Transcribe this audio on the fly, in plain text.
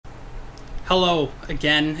Hello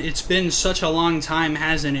again. It's been such a long time,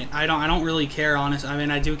 hasn't it? I don't really care, honest. I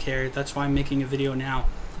mean, I do care. That's why I'm making a video now.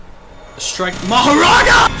 Strike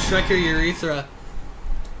Maharaga! Strike your urethra.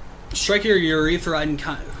 Strike your urethra and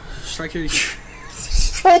strike your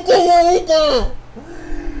strike your urethra.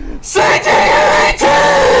 Strike your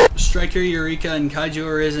urethra. Strike your Eureka and Kaiju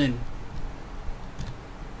Arisen.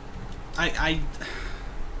 I'm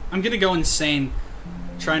gonna go insane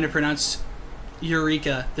trying to pronounce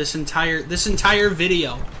Eureka this entire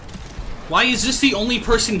video. Why is this the only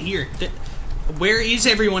person here? Where is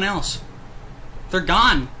everyone else? They're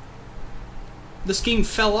gone. This game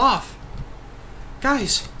fell off.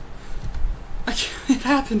 Guys, it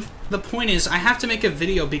happened. The point is, I have to make a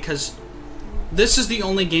video because this is the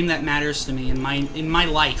only game that matters to me in my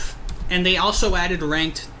life. And they also added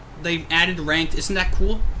ranked. They added ranked. Isn't that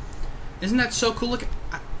cool? Isn't that so cool? Look.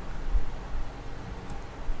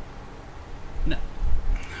 No.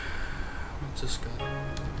 Let's just go.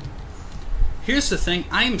 Here's the thing.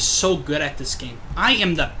 I am so good at this game. I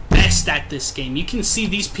am the best at this game. You can see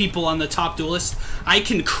these people on the top duelist. I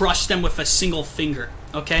can crush them with a single finger.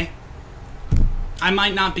 Okay? I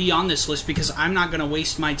might not be on this list because I'm not going to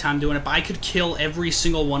waste my time doing it, but I could kill every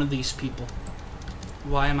single one of these people.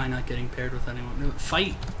 Why am I not getting paired with anyone?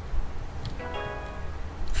 Fight.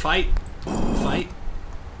 Fight. Fight.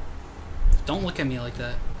 Don't look at me like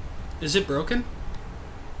that. Is it broken?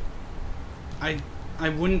 I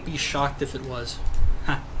wouldn't be shocked if it was.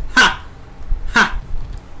 Ha. Ha! Ha!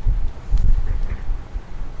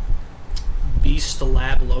 Beast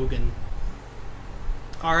Lab Logan.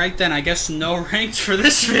 Alright then, I guess no ranked for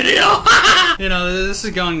this video. You know, this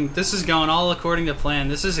is going all according to plan.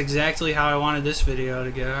 This is exactly how I wanted this video to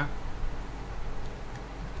go.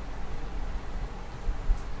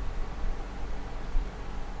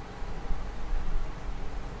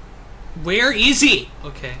 Where is he?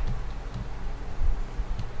 Okay.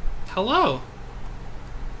 Hello.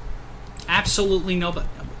 Absolutely nobody.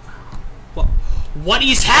 What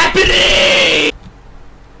is happening?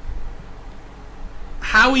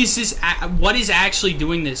 How is this? What is actually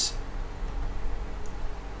doing this?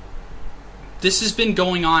 This has been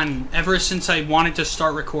going on ever since I wanted to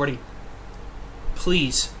start recording.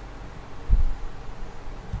 Please.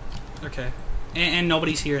 Okay. And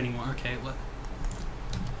nobody's here anymore. Okay. What?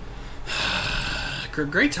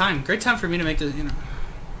 Great time. Great time for me to make this, you know.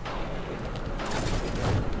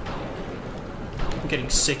 I'm getting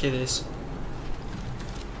sick of this.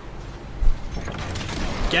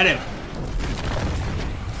 Get him.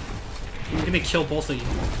 I'm gonna kill both of you.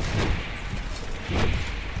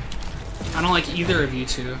 I don't like either of you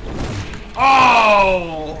two.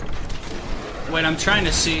 Oh! Wait, I'm trying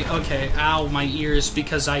to see. Okay, ow, my ears,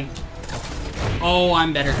 because I... Oh,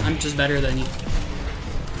 I'm better. I'm just better than you.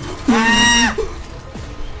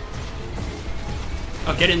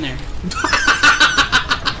 Oh, get in there.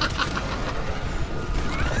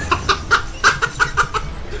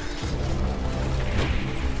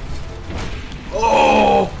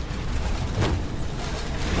 Oh!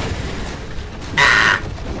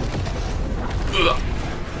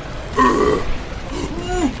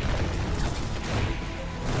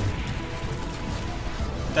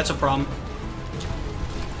 That's a problem.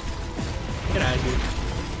 Get out of here.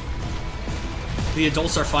 The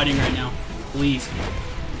adults are fighting right now. Leave.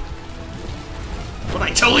 What I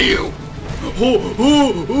tell you? Oh,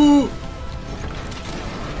 oh, oh.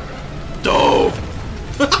 No.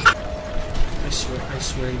 I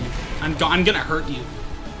swear to you. I'm gonna hurt you.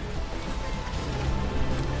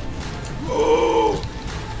 Oh.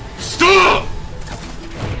 Stop!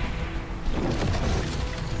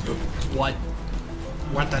 What?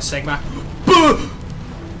 What the Sigma?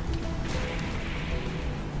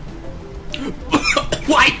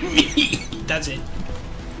 Why me? That's it.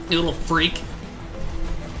 You little freak.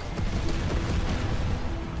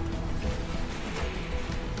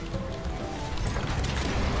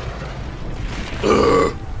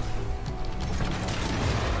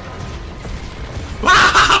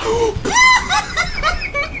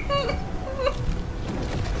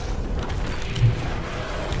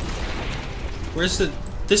 Where's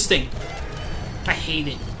this thing? I hate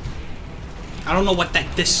it. I don't know what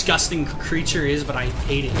that disgusting creature is, but I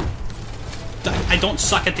hate it. I don't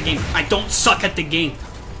suck at the game. I don't suck at the game.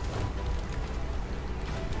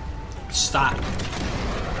 Stop.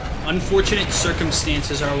 Unfortunate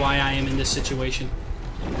circumstances are why I am in this situation.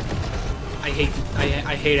 I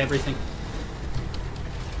hate everything.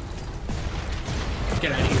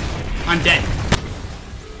 Get out of here. I'm dead.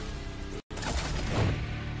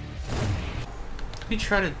 Let me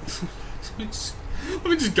try to... let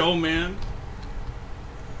me just go, man.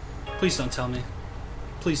 Please don't tell me.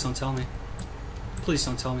 Please don't tell me. Please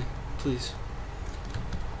don't tell me. Please.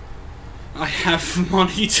 I have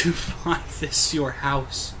money to buy this your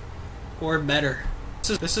house. Or better.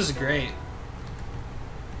 This is great.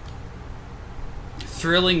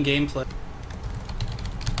 Thrilling gameplay.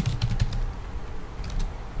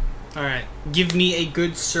 Alright. Give me a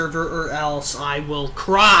good server or else I will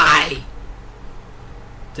cry!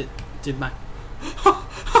 Did my...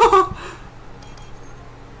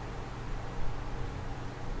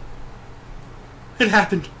 It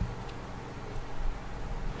happened.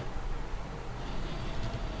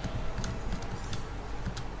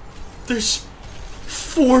 There's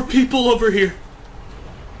 4 people over here.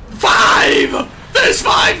 5! There's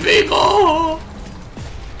 5 people!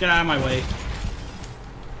 Get out of my way.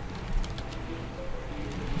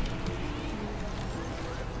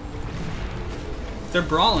 They're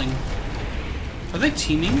brawling. Are they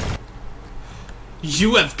teaming?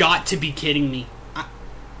 You have got to be kidding me.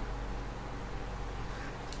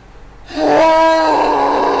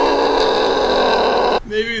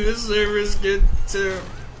 Maybe this server's good too.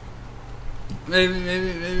 Maybe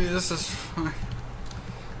this is fine.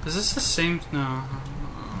 Is this the same? No.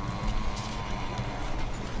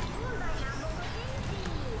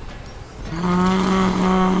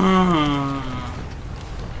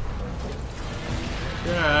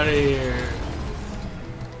 Get out of here.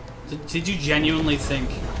 Did you genuinely think?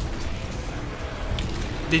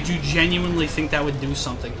 Did you genuinely think that would do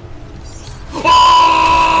something? Oh!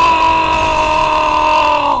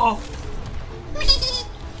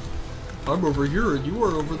 I'm over here and you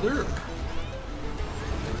are over there.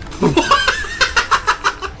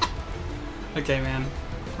 Okay, man.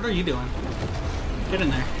 What are you doing? Get in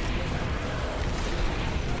there.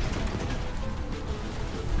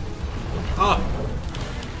 Oh.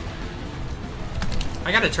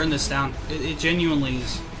 I gotta turn this down. It genuinely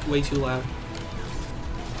is way too loud.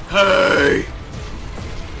 Hey!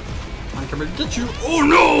 I'm coming to get you. Oh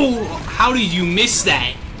no! How did you miss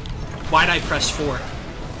that? Why'd I press 4?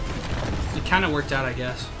 It kind of worked out, I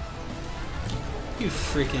guess. You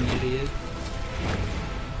freaking idiot.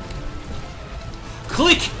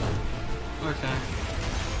 Click! Okay.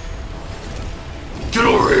 Get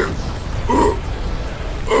over here!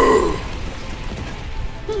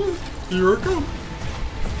 Eureka!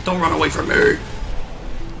 Don't run away from me!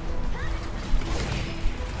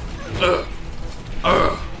 Oh!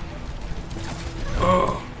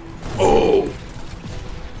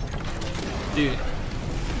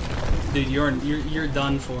 Dude, you're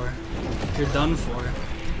done for. You're done for.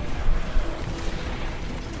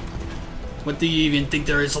 What do you even think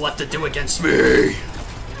there is left to do against me?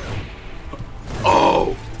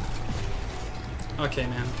 Oh! Okay,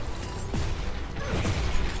 man.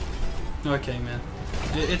 Okay, man.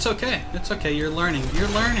 It's okay. It's okay. You're learning. You're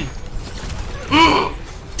learning.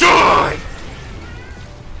 Die!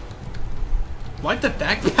 Why'd the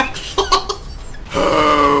backpack fall?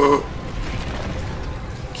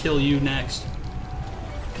 Kill you next.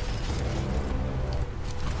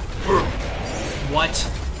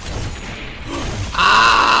 What?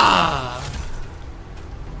 Ah!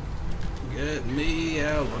 Get me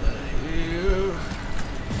out of here.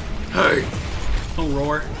 Hey! Don't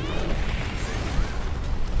roar.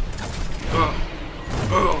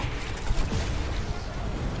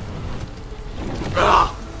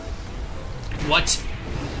 What?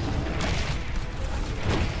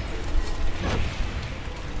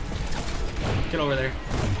 Get over there.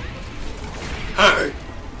 Hey!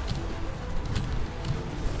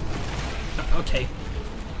 Okay.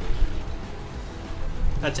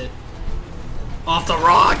 That's it. Off the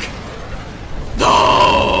rock!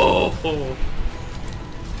 No!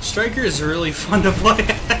 Striker is really fun to play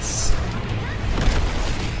as.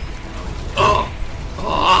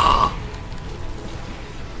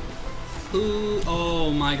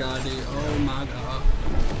 Oh my god, dude. Oh my god.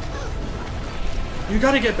 You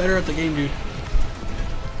gotta get better at the game, dude.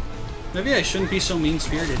 Maybe I shouldn't be so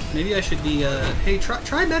mean-spirited. Maybe I should be, hey,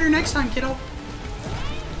 try better next time, kiddo.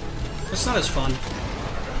 It's not as fun.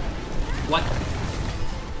 What?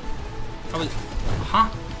 I was... Huh?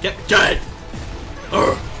 Get dead!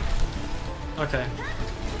 Okay.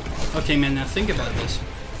 Okay, man, now think about this.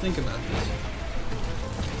 Think about this.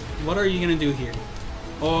 What are you gonna do here?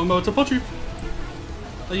 Oh, I'm about to punch you.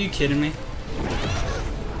 Are you kidding me?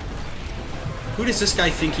 Who does this guy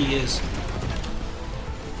think he is?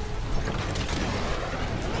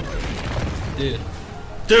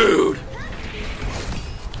 Dude!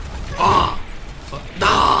 Ah!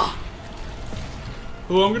 Ah!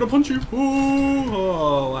 Oh, I'm gonna punch you. Ooh.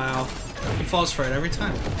 Oh, wow. He falls for it every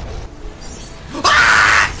time.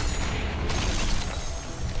 Ah!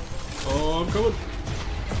 Oh, I'm coming.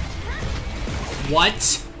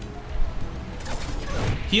 What?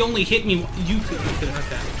 He only hit me. You could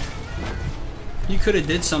okay. You could have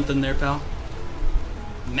did something there, pal.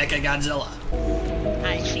 Mecha Godzilla.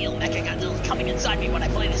 I feel Mecha Godzilla coming inside me when I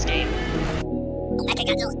play this game. Mecha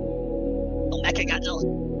Godzilla. Mecha Godzilla.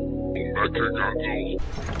 Mecha Godzilla.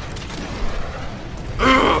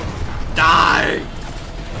 Die!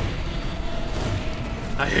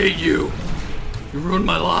 I hate you. You ruined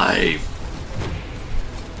my life.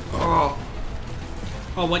 Oh.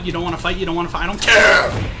 Oh, what? You don't want to fight? You don't want to fight? I don't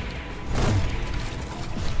care!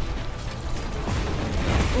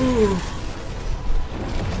 Ooh.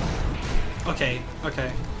 Okay,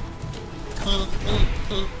 okay.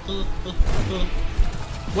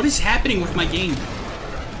 What is happening with my game?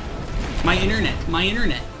 My internet. My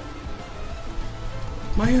internet.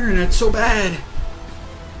 My internet's so bad.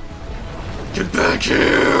 Get back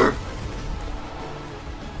here!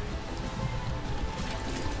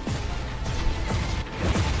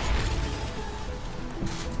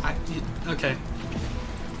 Okay.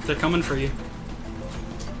 They're coming for you.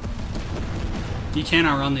 You can't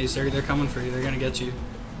outrun these. They're coming for you. They're gonna get you.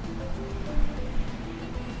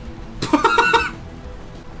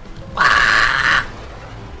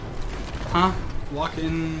 Huh?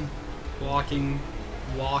 Walking.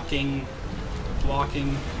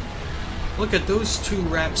 Look at those two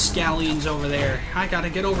rapscallions over there. I gotta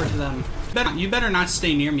get over to them. You better not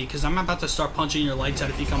stay near me, because I'm about to start punching your legs out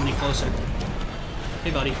if you come any closer.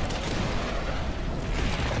 Hey, buddy.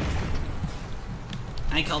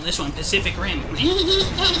 I call this one Pacific Rim.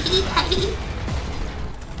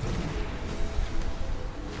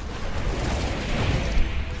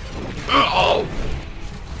 Oh!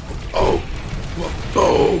 Oh!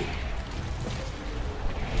 Oh!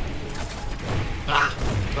 Ah!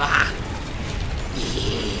 Ah!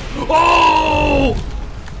 Oh!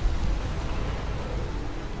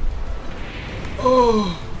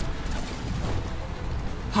 Oh!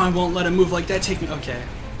 I won't let him move like that. Take me. Okay.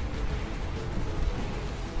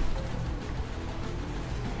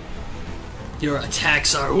 Your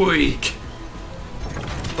attacks are weak.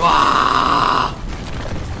 Ah!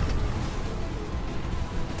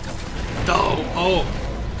 Oh! Oh!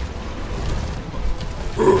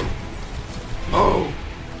 Oh!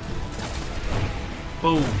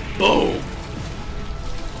 Boom! Boom!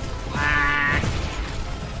 Ah!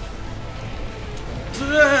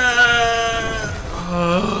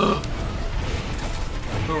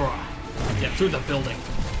 Yeah, through the building.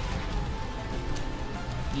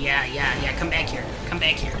 Yeah, come back here. Come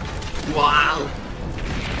back here. Wow.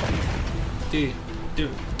 Dude.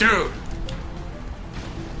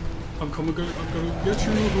 I'm gonna get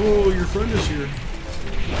you. Oh, your friend is here.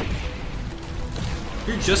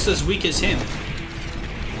 You're just as weak as him.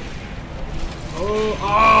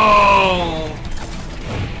 Oh!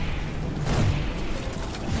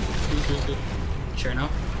 Sure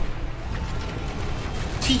enough.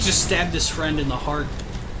 He just stabbed his friend in the heart.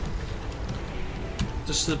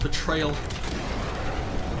 Just the betrayal.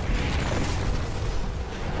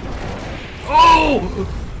 Oh!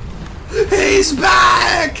 He's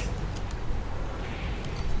back!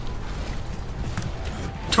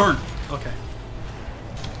 Turn. Okay.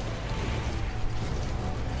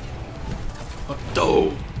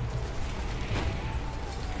 Oh.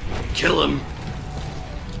 Kill him.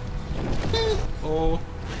 Oh.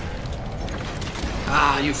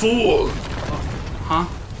 Ah, you fool! Huh?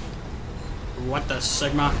 What the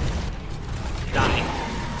Sigma? Die.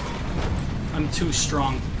 I'm too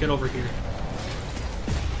strong. Get over here.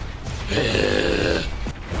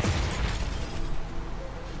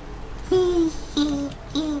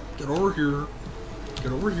 Get over here.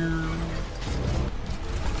 Get over here.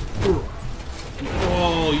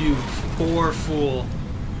 Oh, you poor fool.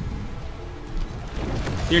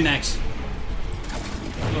 You're next.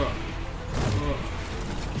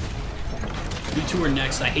 You two are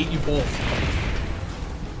next. I hate you both.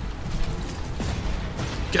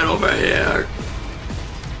 Get over here!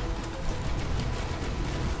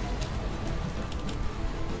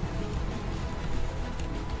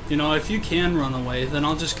 You know, if you can run away, then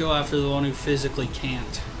I'll just go after the one who physically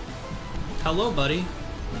can't. Hello, buddy.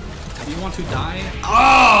 You want to die?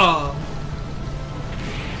 Oh!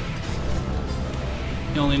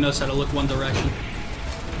 He only knows how to look one direction.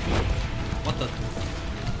 What the?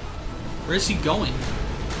 Where is he going?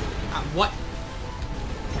 What?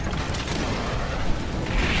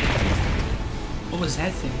 What was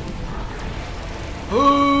that thing?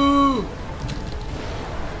 Oh!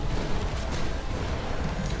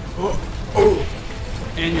 Oh! Oh!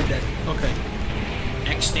 And you're dead. Okay.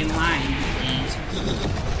 Next in line, please.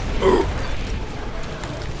 Oh!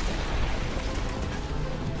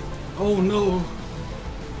 Oh no.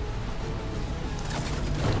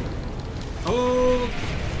 Oh.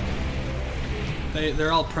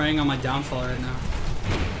 They're all preying on my downfall right now.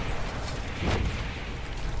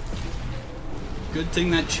 Good thing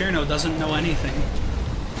that Cherno doesn't know anything.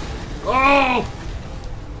 Oh!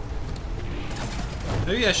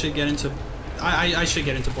 Maybe I should get into... I should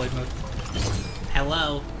get into blade mode.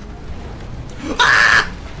 Hello. Ah!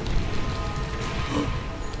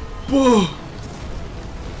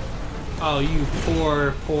 Oh, you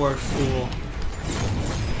poor, poor fool.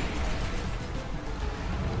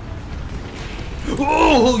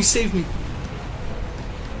 Oh, he saved me.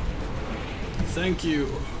 Thank you.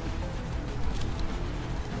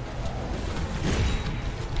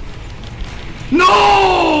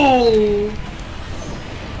 No!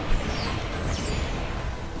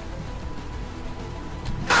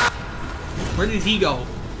 Where did he go?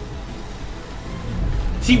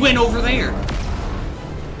 He went over there.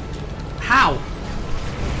 How?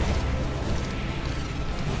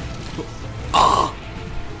 Oh!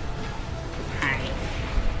 Hi.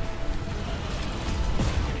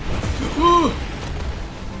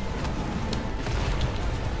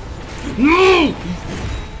 No!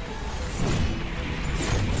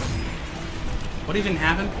 What even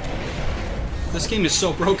happened? This game is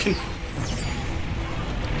so broken.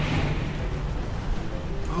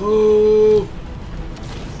 Oh!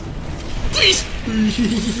 Please!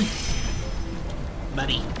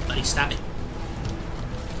 Buddy, stop it.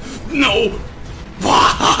 No!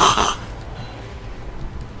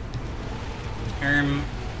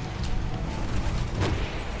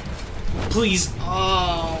 Please.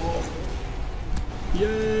 Oh.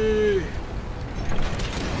 Yay.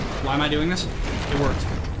 Why am I doing this? It worked.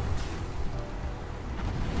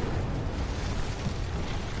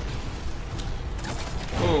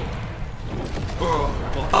 Oh. Oh.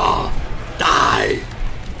 Oh. Die!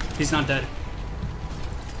 He's not dead.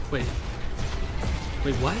 Wait.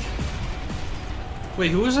 Wait, what?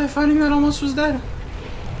 Wait, who was I fighting that almost was dead?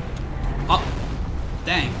 Oh.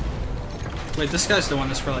 Dang. Wait, this guy's the one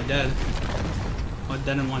that's probably dead. Oh,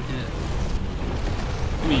 dead in one hit.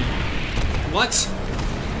 I mean, what?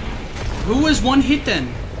 Who was one hit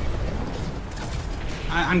then?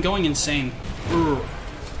 I'm going insane. No!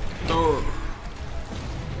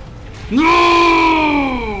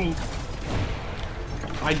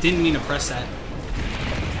 I didn't mean to press that.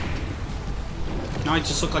 Now I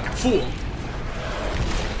just look like a fool.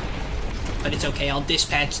 But it's okay, I'll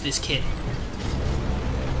dispatch this kid.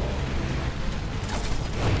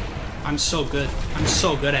 I'm so good. I'm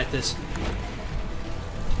so good at this.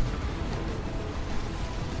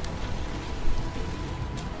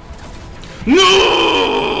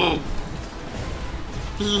 No!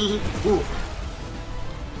 Ooh.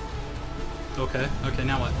 Okay, okay,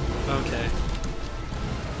 now what? Okay.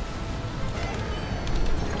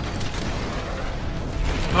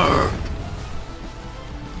 Arr.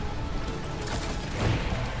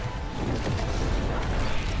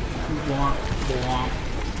 Womp, womp.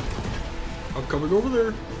 I'm coming over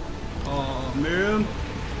there. Oh man.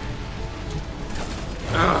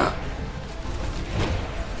 Ah.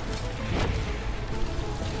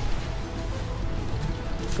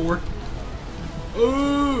 Four.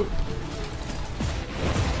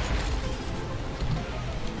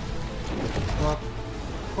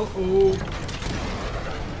 Uh-oh.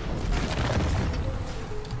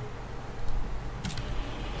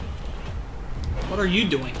 What are you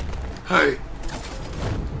doing? Hey.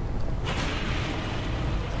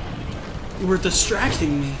 You were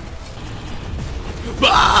distracting me.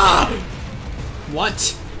 Ah!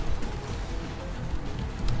 What?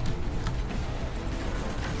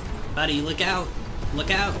 Buddy, look out. Look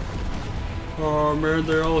out. Oh man,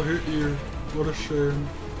 they all hit you. What a shame.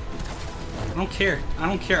 I don't care. I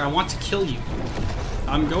don't care. I want to kill you.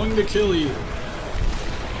 I'm going to kill you.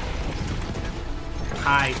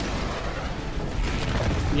 Hi.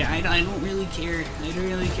 Yeah, I don't really care. I don't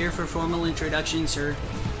really care for formal introduction, sir.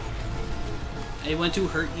 I want to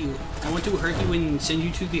hurt you. I want to hurt you and send you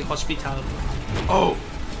to the hospital. Oh.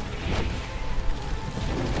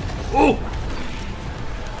 Oh.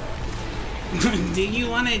 Do you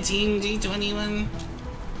want a Team G21?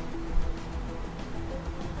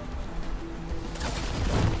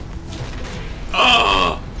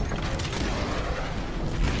 Ah!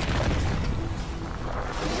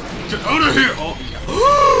 Get out of here! Oh, yeah.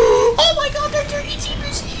 Oh my god, they're dirty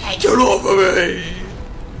teamers! Get off of me!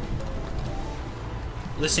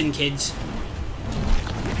 Listen, kids.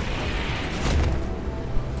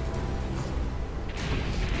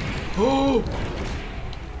 Oh!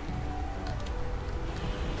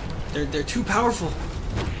 They're too powerful.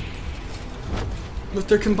 With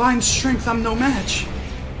their combined strength, I'm no match.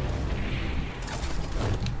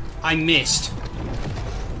 I missed.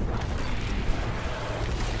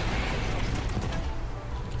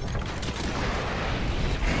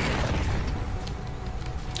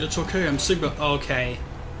 It's okay, I'm Sigma. Okay.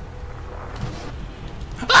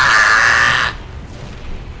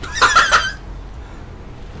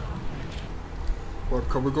 Or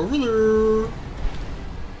can we go over there?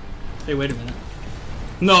 Hey, wait a minute.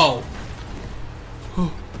 No!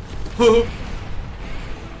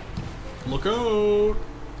 Look out!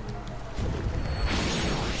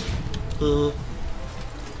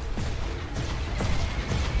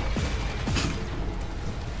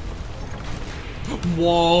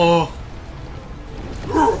 Whoa!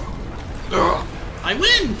 I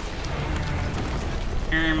win!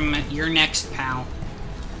 You're next, pal.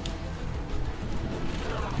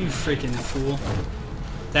 You freaking fool.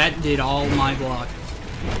 That did all my block.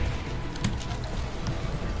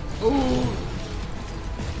 Oh!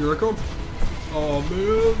 Eureka! Oh,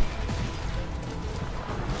 man.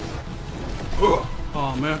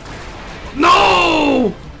 Oh, man.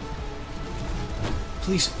 No!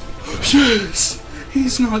 Please. Yes!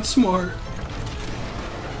 He's not smart.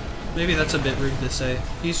 Maybe that's a bit rude to say.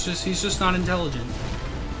 He's just not intelligent.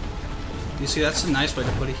 You see, that's a nice way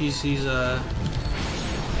to put it. He's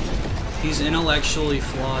intellectually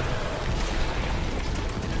flawed.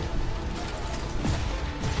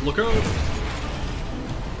 Look out!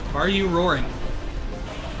 Why are you roaring?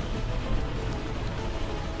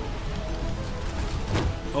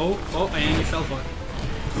 Oh, and you fell for it.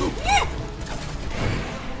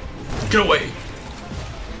 Get away!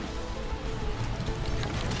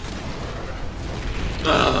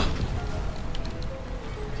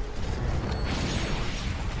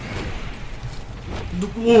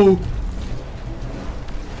 Whoa!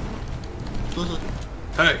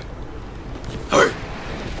 Hey! Hey!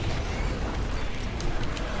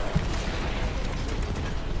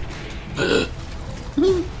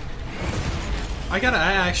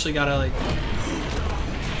 I actually gotta like...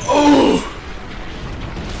 Oh!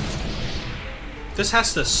 This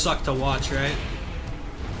has to suck to watch, right?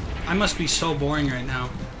 I must be so boring right now.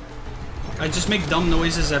 I just make dumb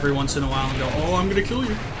noises every once in a while and go, oh, I'm gonna kill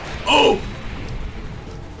you. Oh!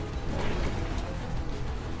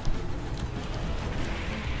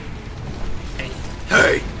 Hey.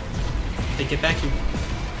 Hey! Hey, get back here.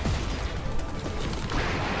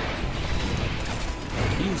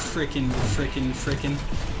 You freaking.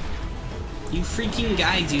 You freaking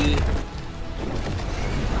guy, dude.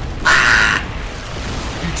 Ah!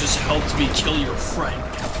 You just helped me kill your friend.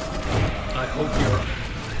 I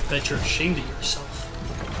bet you're ashamed of yourself.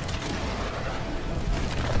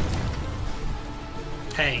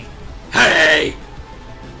 Hey. Hey!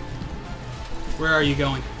 Where are you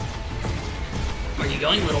going? Where are you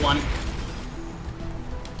going, little one?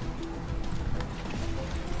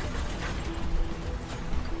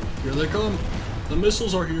 Here they come. The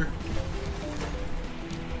missiles are here.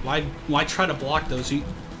 Why try to block those?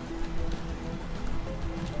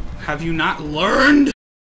 Have you not learned?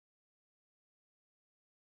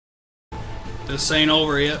 This ain't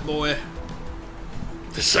over yet, boy.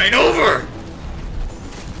 This ain't over!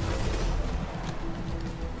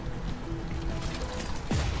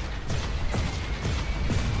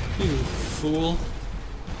 You fool.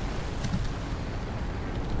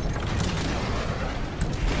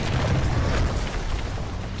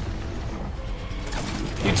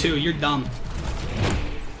 You too, you're dumb.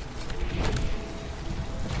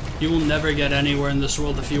 You will never get anywhere in this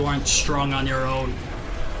world if you aren't strong on your own.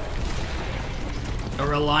 A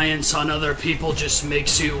reliance on other people just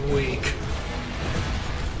makes you weak.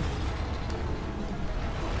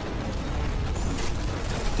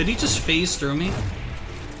 Did he just phase through me?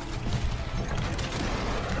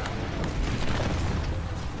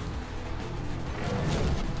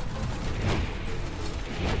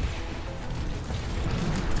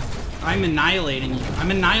 I'm annihilating you. I'm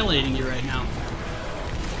annihilating you right now.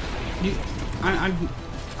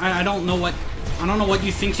 I don't know what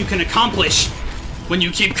you think you can accomplish when you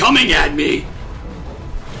keep coming at me.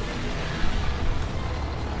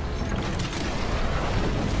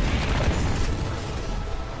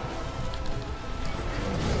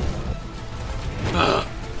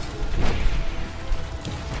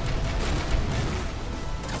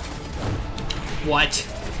 What?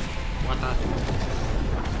 What the?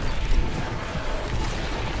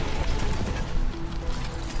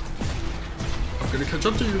 I'm gonna catch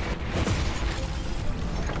up to you.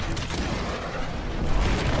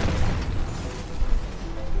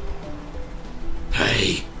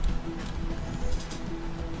 Hey!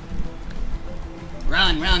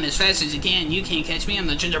 Run, run as fast as you can. You can't catch me. I'm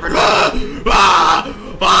the gingerbread.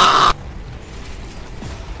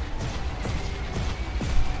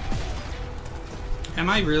 Am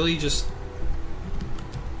I really just...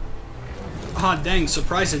 Ah, dang,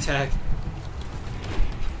 surprise attack.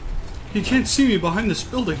 He can't see me behind this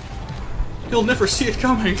building. He'll never see it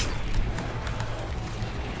coming.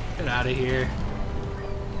 Get out of here.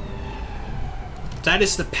 That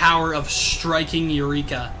is the power of striking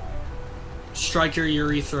Eureka. Strike your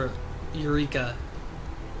urethra. Eureka.